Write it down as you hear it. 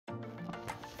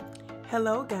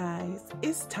Hello guys,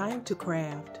 it's time to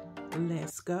craft.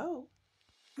 Let's go.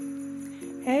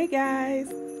 Hey guys,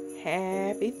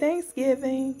 happy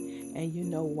Thanksgiving. And you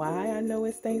know why I know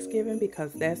it's Thanksgiving?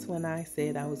 Because that's when I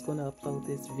said I was going to upload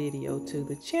this video to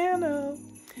the channel.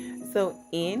 So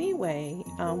anyway,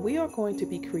 we are going to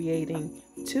be creating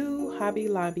 2 Hobby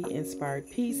Lobby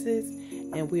inspired pieces,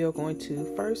 and we are going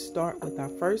to first start with our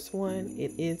first one.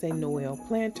 It is a Noel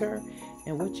planter,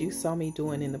 and what you saw me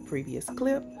doing in the previous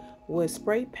clip was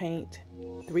spray paint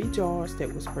 3 jars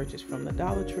that was purchased from the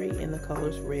Dollar Tree in the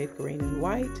colors red, green, and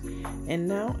white. And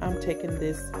now I'm taking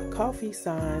this coffee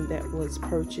sign that was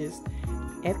purchased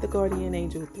at the Guardian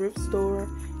Angel thrift store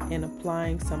and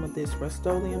applying some of this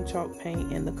Rustoleum chalk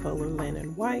paint in the color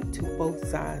linen white to both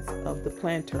sides of the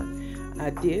planter.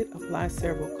 I did apply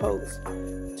several coats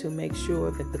to make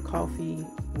sure that the coffee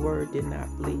word did not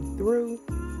bleed through,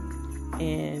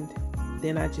 and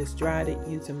then I just dried it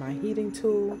using my heating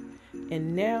tool.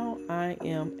 And now I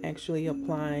am actually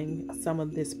applying some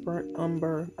of this burnt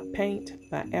umber paint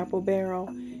by Apple Barrel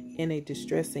in a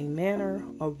distressing manner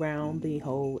around the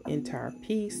whole entire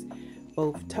piece,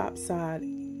 both top side,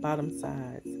 bottom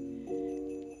sides,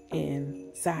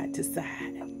 and side to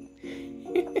side.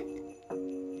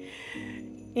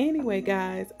 Anyway,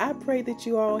 guys, I pray that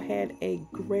you all had a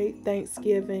great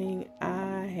Thanksgiving.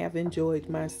 I have enjoyed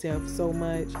myself so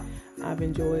much. I've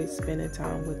enjoyed spending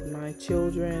time with my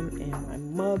children and my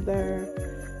mother,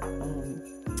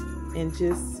 and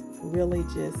just really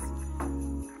just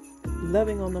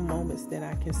loving on the moments that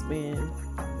I can spend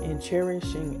and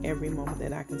cherishing every moment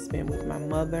that I can spend with my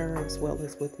mother, as well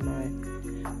as with my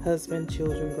husband,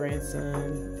 children,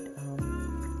 grandson.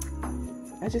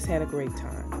 I just had a great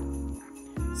time.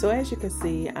 So as you can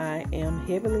see, I am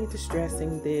heavily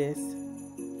distressing this,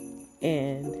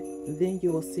 and then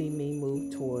you will see me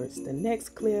move towards the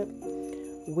next clip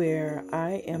where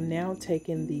I am now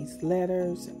taking these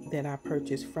letters that I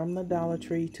purchased from the Dollar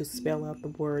Tree to spell out the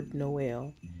word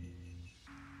Noel.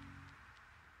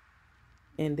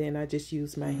 And then I just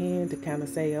use my hand to kind of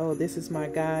say, oh, this is my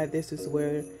guide. This is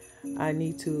where I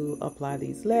need to apply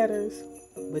these letters.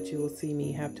 But you will see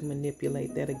me have to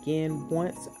manipulate that again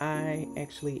once I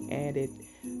actually added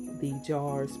the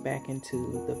jars back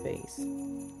into the base,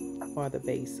 or the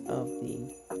base of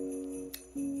the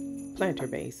planter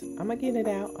base. I'm gonna get it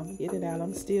out.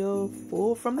 I'm still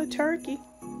full from the turkey.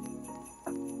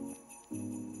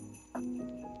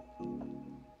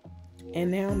 And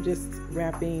now I'm just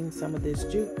wrapping some of this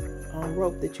jute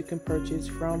rope that you can purchase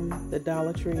from the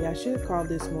Dollar Tree. I should call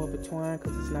this more of a twine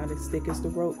because it's not as thick as the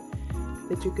rope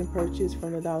that you can purchase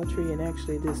from the Dollar Tree. And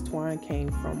actually this twine came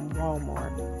from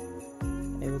Walmart.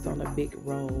 It was on a big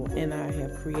roll, and I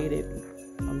have created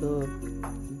a little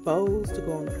bows to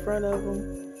go on the front of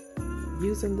them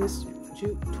using this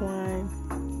jute twine,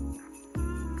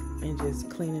 and just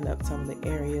cleaning up some of the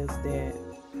areas that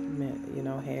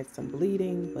had some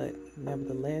bleeding. But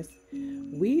nevertheless,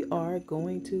 we are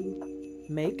going to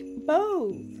make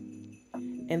bows,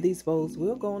 and these bows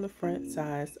will go on the front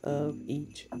sides of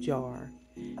each jar.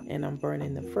 And I'm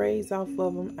burning the frays off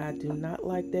of them. I do not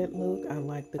like that look. I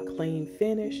like the clean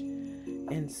finish,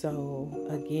 and so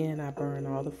again I burn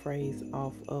all the frays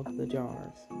off of the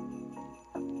jars.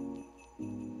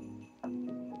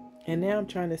 And now I'm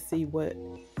trying to see what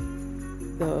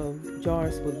the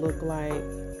jars would look like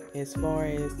as far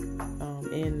as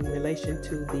in relation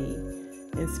to the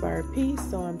inspired piece.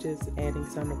 So I'm just adding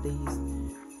some of these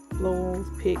floral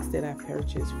picks that I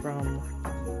purchased from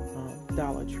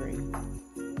Dollar Tree.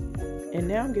 And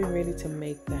now I'm getting ready to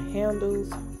make the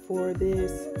handles for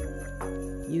this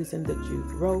using the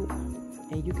jute rope.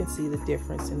 And you can see the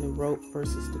difference in the rope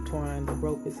versus the twine. The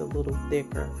rope is a little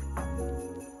thicker.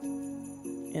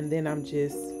 And then I'm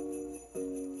just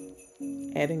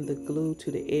adding the glue to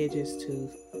the edges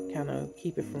to kind of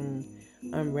keep it from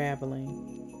unraveling.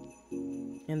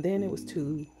 And then it was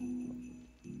too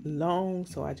long,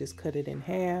 so I just cut it in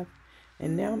half.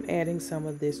 And now I'm adding some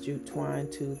of this jute twine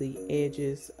to the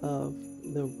edges of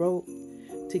the rope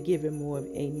to give it more of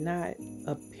a knot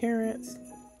appearance.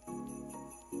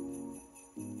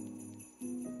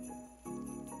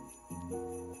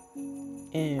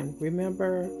 And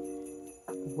remember,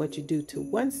 what you do to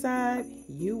one side,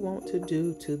 you want to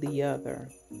do to the other.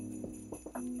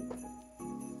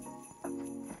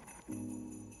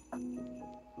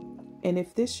 And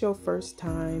if this is your first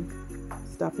time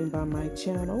stopping by my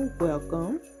channel,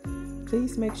 welcome.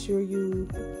 Please make sure you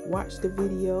watch the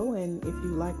video, and if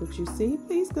you like what you see,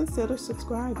 please consider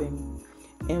subscribing.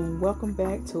 And welcome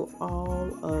back to all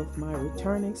of my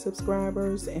returning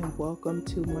subscribers, and welcome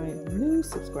to my new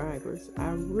subscribers.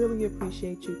 I really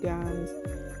appreciate you guys.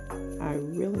 I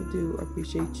really do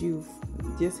appreciate you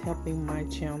just helping my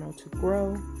channel to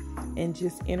grow and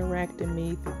just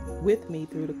interacting with me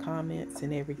through the comments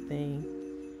and everything.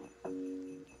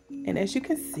 And as you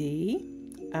can see,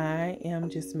 I am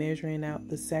just measuring out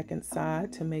the second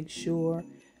side to make sure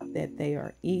that they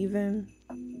are even.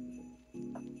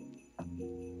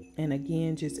 And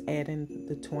again, just adding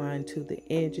the twine to the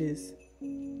edges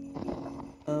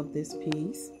of this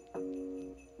piece.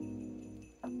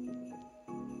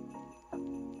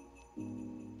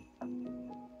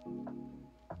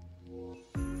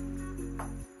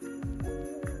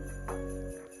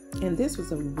 And this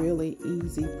was a really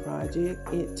easy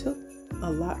project. It took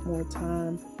a lot more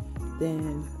time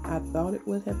than I thought it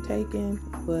would have taken,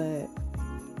 but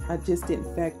I just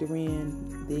didn't factor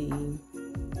in the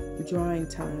drying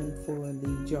time for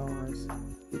the jars,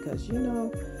 because you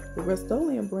know the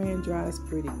Rustoleum brand dries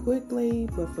pretty quickly,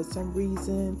 but for some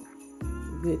reason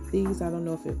with these, I don't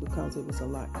know if it because it was a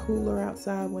lot cooler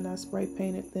outside when I spray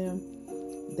painted them,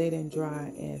 they didn't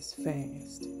dry as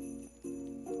fast.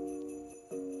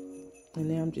 And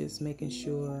now I'm just making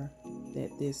sure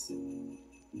that this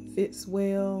fits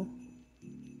well.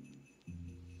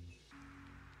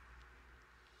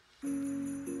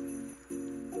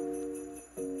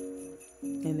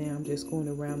 And now I'm just going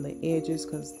around the edges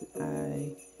because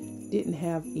I didn't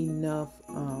have enough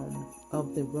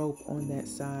of the rope on that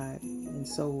side. And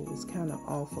so it was kind of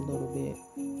off a little bit.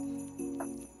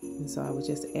 And so I was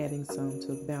just adding some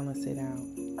to balance it out.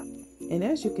 And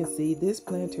as you can see, this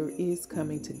planter is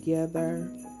coming together.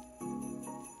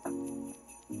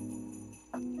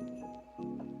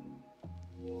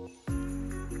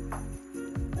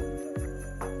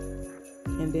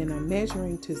 And then I'm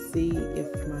measuring to see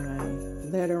if my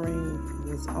lettering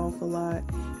was off a lot.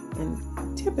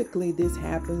 And typically this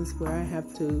happens where I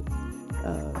have to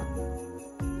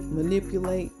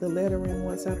manipulate the lettering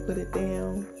once I put it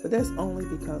down, but that's only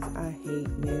because I hate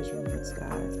measurements,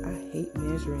 guys. I hate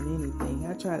measuring anything.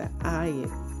 I try to eye it.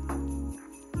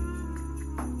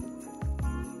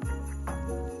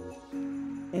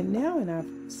 And now in our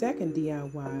second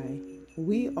DIY,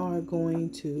 we are going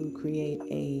to create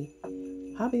a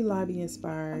Hobby Lobby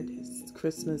inspired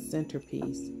Christmas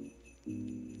centerpiece.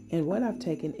 And what I've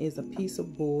taken is a piece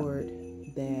of board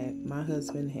that my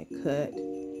husband had cut,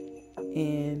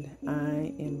 and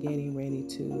I am getting ready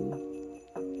to,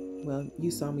 well,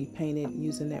 you saw me paint it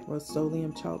using that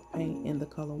Rustoleum chalk paint in the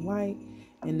color white,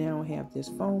 and now I have this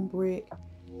foam brick,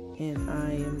 and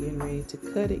I am getting ready to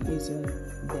cut it using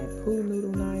that pool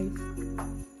noodle knife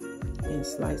and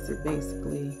slice it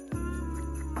basically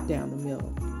down the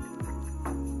middle.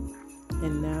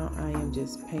 And now I am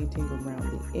just painting around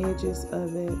the edges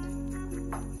of it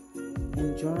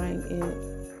and drying it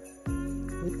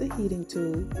with the heating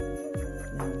tool.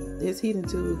 Now, this heating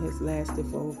tool has lasted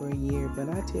for over a year, but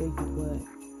I tell you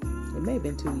what, it may have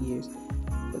been 2 years,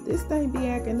 but this thing be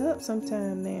acting up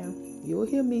sometime now. You'll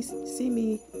see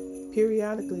me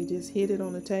periodically just hit it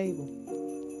on the table.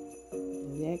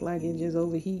 It act like it just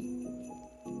overheat.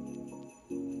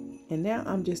 And now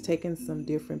I'm just taking some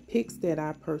different picks that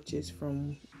I purchased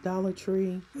from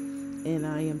DollarTree, and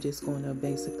I am just going to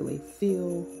basically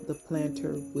fill the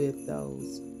planter with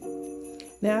those.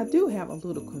 Now I do have a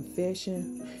little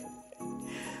confession.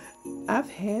 I've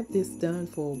had this done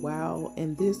for a while,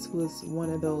 and this was one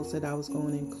of those that I was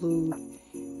going to include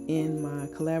in my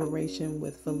collaboration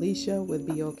with Felicia with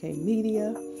BOK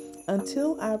Media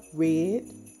until I read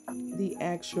the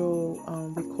actual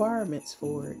requirements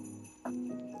for it.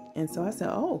 And so I said,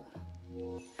 oh,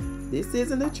 this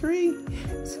isn't a tree.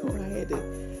 So I had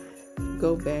to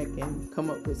go back and come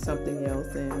up with something else.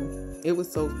 And it was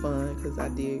so fun because I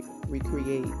did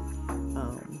recreate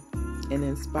an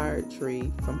inspired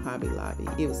tree from Hobby Lobby.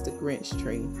 It was the Grinch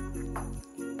tree.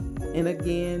 And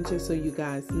again, just so you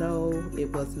guys know,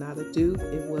 it was not a dupe.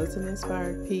 It was an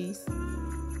inspired piece.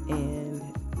 And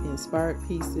inspired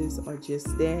pieces are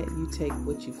just that. You take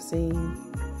what you've seen,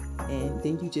 and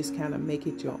then you just kind of make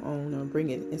it your own or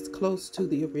bring it as close to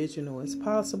the original as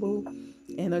possible.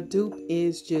 And a dupe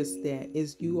is just that,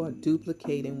 is you are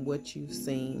duplicating what you've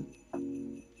seen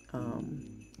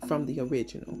from the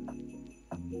original.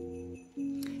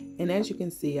 And as you can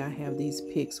see, I have these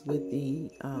picks with the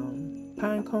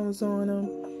pine cones on them,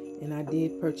 and I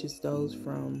did purchase those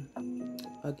from,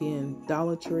 again,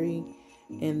 DollarTree.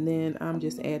 And then I'm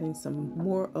just adding some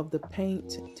more of the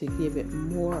paint to give it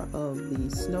more of the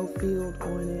snow field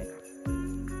on it.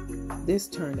 This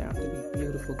turned out to be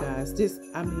beautiful, guys.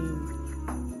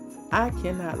 I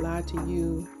cannot lie to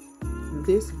you.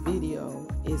 This video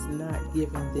is not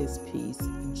giving this piece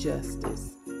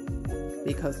justice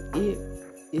because it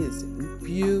is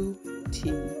beautiful.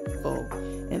 beautiful.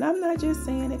 And I'm not just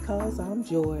saying it because I'm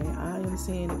Joy. I am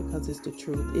saying it because it's the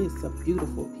truth. It's a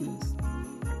beautiful piece.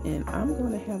 And I'm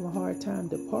going to have a hard time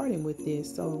departing with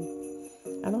this. So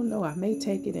I don't know. I may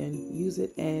take it and use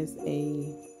it as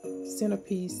a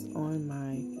centerpiece on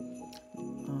my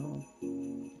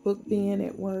book bin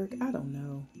at work. I don't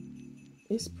know.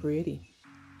 It's pretty.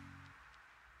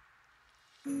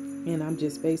 And I'm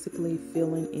just basically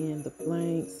filling in the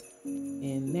blanks.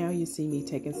 And now you see me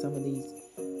taking some of these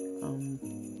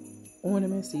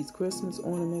ornaments, these Christmas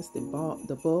ornaments, the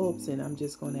bulbs, and I'm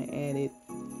just going to add it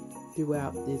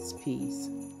throughout this piece.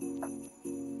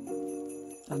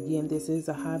 Again, this is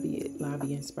a Hobby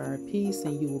Lobby inspired piece,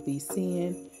 and you will be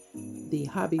seeing the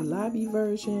Hobby Lobby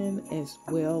version as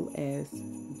well as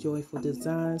Joyful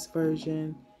Designs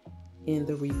version in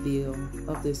the reveal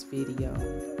of this video.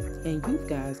 And you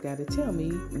guys got to tell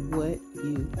me what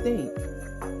you think.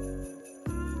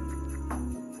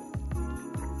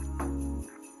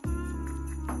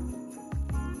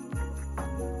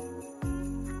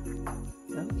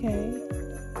 Okay.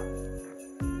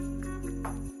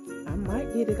 I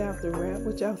might get it out the wrap.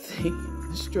 What y'all think?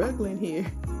 I'm struggling here.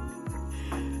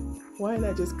 Why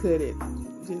not just cut it?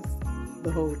 Just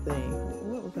the whole thing.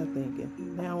 What was I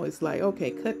thinking? Now it's like, okay,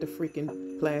 cut the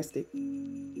freaking plastic.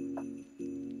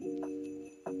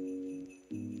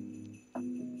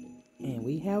 And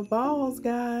we have balls,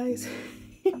 guys.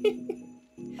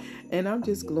 And I'm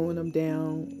just gluing them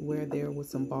down where there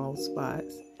was some ball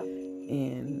spots.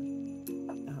 And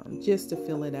just to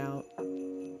fill it out.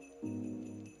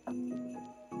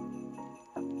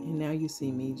 And now you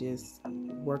see me just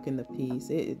working the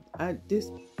piece.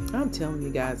 I'm telling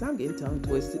you guys, I'm getting tongue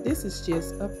twisted. This is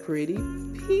just a pretty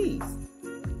piece.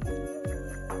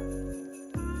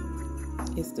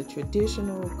 It's the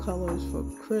traditional colors for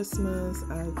Christmas.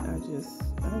 I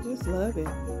just love it.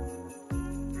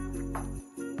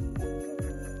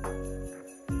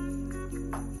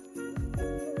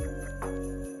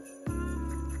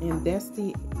 And that's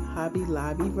the Hobby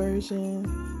Lobby version.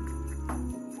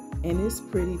 And it's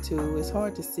pretty too. It's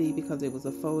hard to see because it was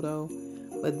a photo.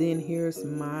 But then here's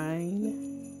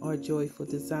mine, or Joyful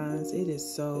Designs. It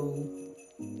is so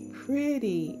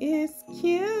pretty. It's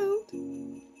cute.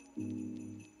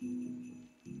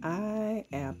 I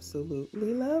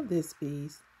absolutely love this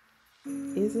piece.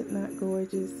 Is it not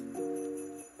gorgeous?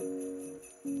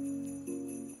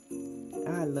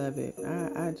 I love it.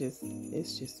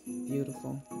 It's just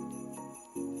beautiful.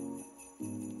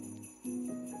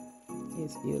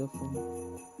 It's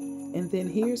beautiful. And then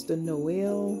here's the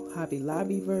Noel Hobby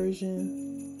Lobby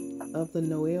version of the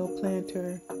Noel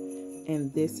planter.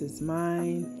 And this is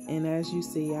mine. And as you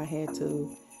see, I had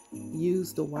to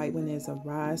use the white one as a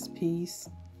raised piece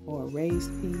or a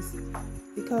raised piece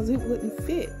because it wouldn't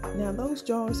fit. Now those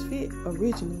jars fit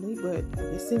originally, but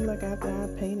it seemed like after I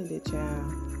painted it,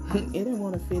 child, it didn't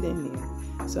want to fit in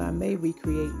there. So I may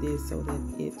recreate this so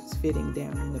that it's fitting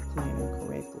down in the planter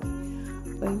correctly.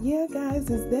 But yeah, guys,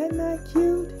 is that not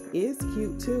cute? It's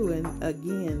cute too. And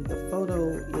again, the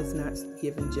photo is not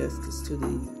giving justice to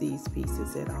these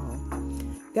pieces at all.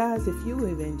 Guys, if you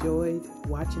have enjoyed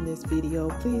watching this video,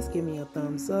 please give me a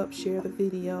thumbs up, share the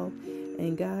video.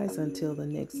 And guys, until the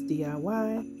next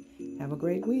DIY, have a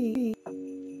great week.